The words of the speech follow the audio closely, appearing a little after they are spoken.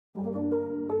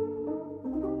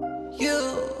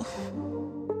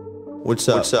What's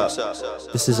up?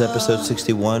 This is episode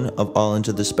 61 of All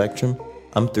Into the Spectrum.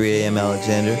 I'm 3 a.m.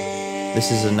 Alexander.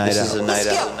 This is a night out.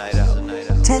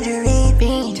 Tangerine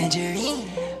bean,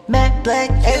 matte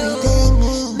black, everything me.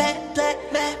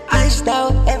 Iced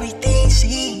out, everything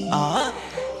see.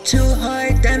 Too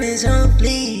hard, diamonds on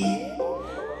bleed.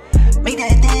 Make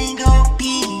that thing go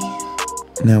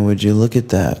beat. Now would you look at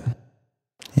that?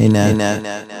 Hey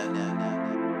Nat.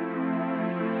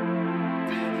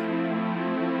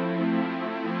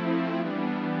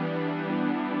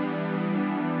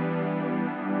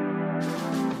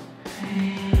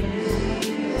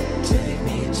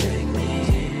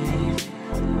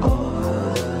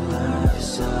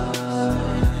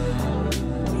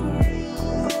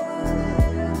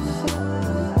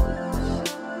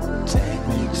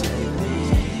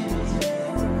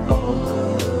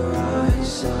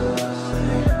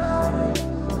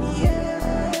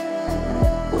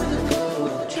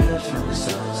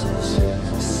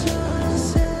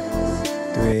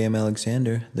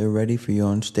 Alexander, they're ready for you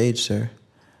on stage, sir.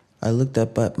 I looked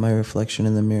up at my reflection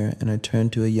in the mirror and I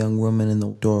turned to a young woman in the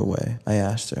doorway. I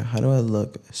asked her, "How do I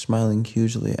look?" Smiling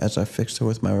hugely as I fixed her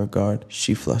with my regard.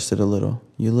 She flustered a little.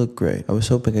 "You look great. I was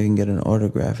hoping I can get an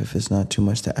autograph if it's not too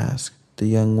much to ask." The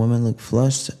young woman looked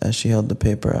flushed as she held the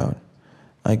paper out.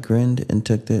 I grinned and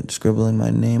took it, scribbling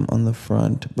my name on the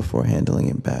front before handing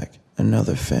it back.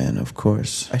 Another fan, of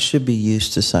course. I should be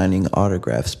used to signing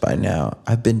autographs by now.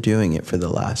 I've been doing it for the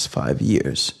last 5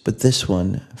 years. But this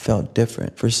one felt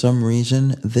different. For some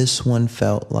reason, this one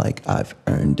felt like I've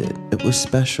earned it. It was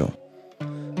special.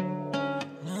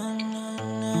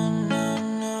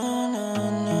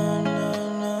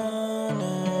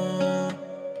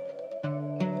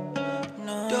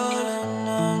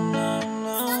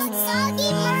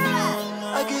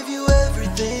 I give you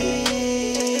everything.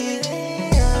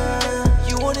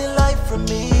 From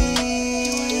me,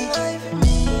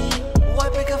 why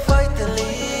pick a fight to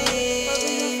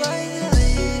leave?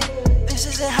 This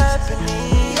isn't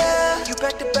happening. You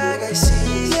packed the bag, I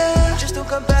see. Just don't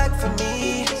come back for me.